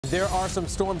There are some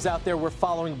storms out there we're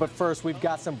following, but first we've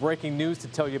got some breaking news to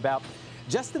tell you about.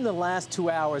 Just in the last 2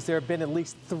 hours, there have been at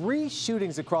least 3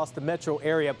 shootings across the metro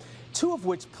area, 2 of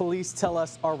which police tell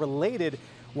us are related.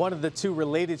 One of the 2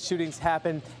 related shootings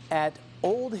happened at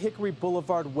Old Hickory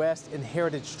Boulevard West and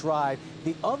Heritage Drive.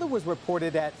 The other was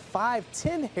reported at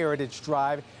 510 Heritage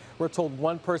Drive. We're told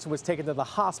one person was taken to the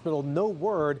hospital. No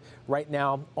word right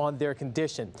now on their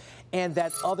condition. And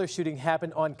that other shooting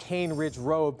happened on Cane Ridge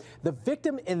Road. The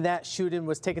victim in that shooting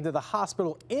was taken to the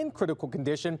hospital in critical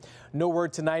condition. No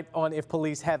word tonight on if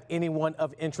police have anyone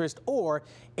of interest or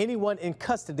anyone in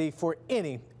custody for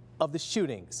any of the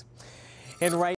shootings. And right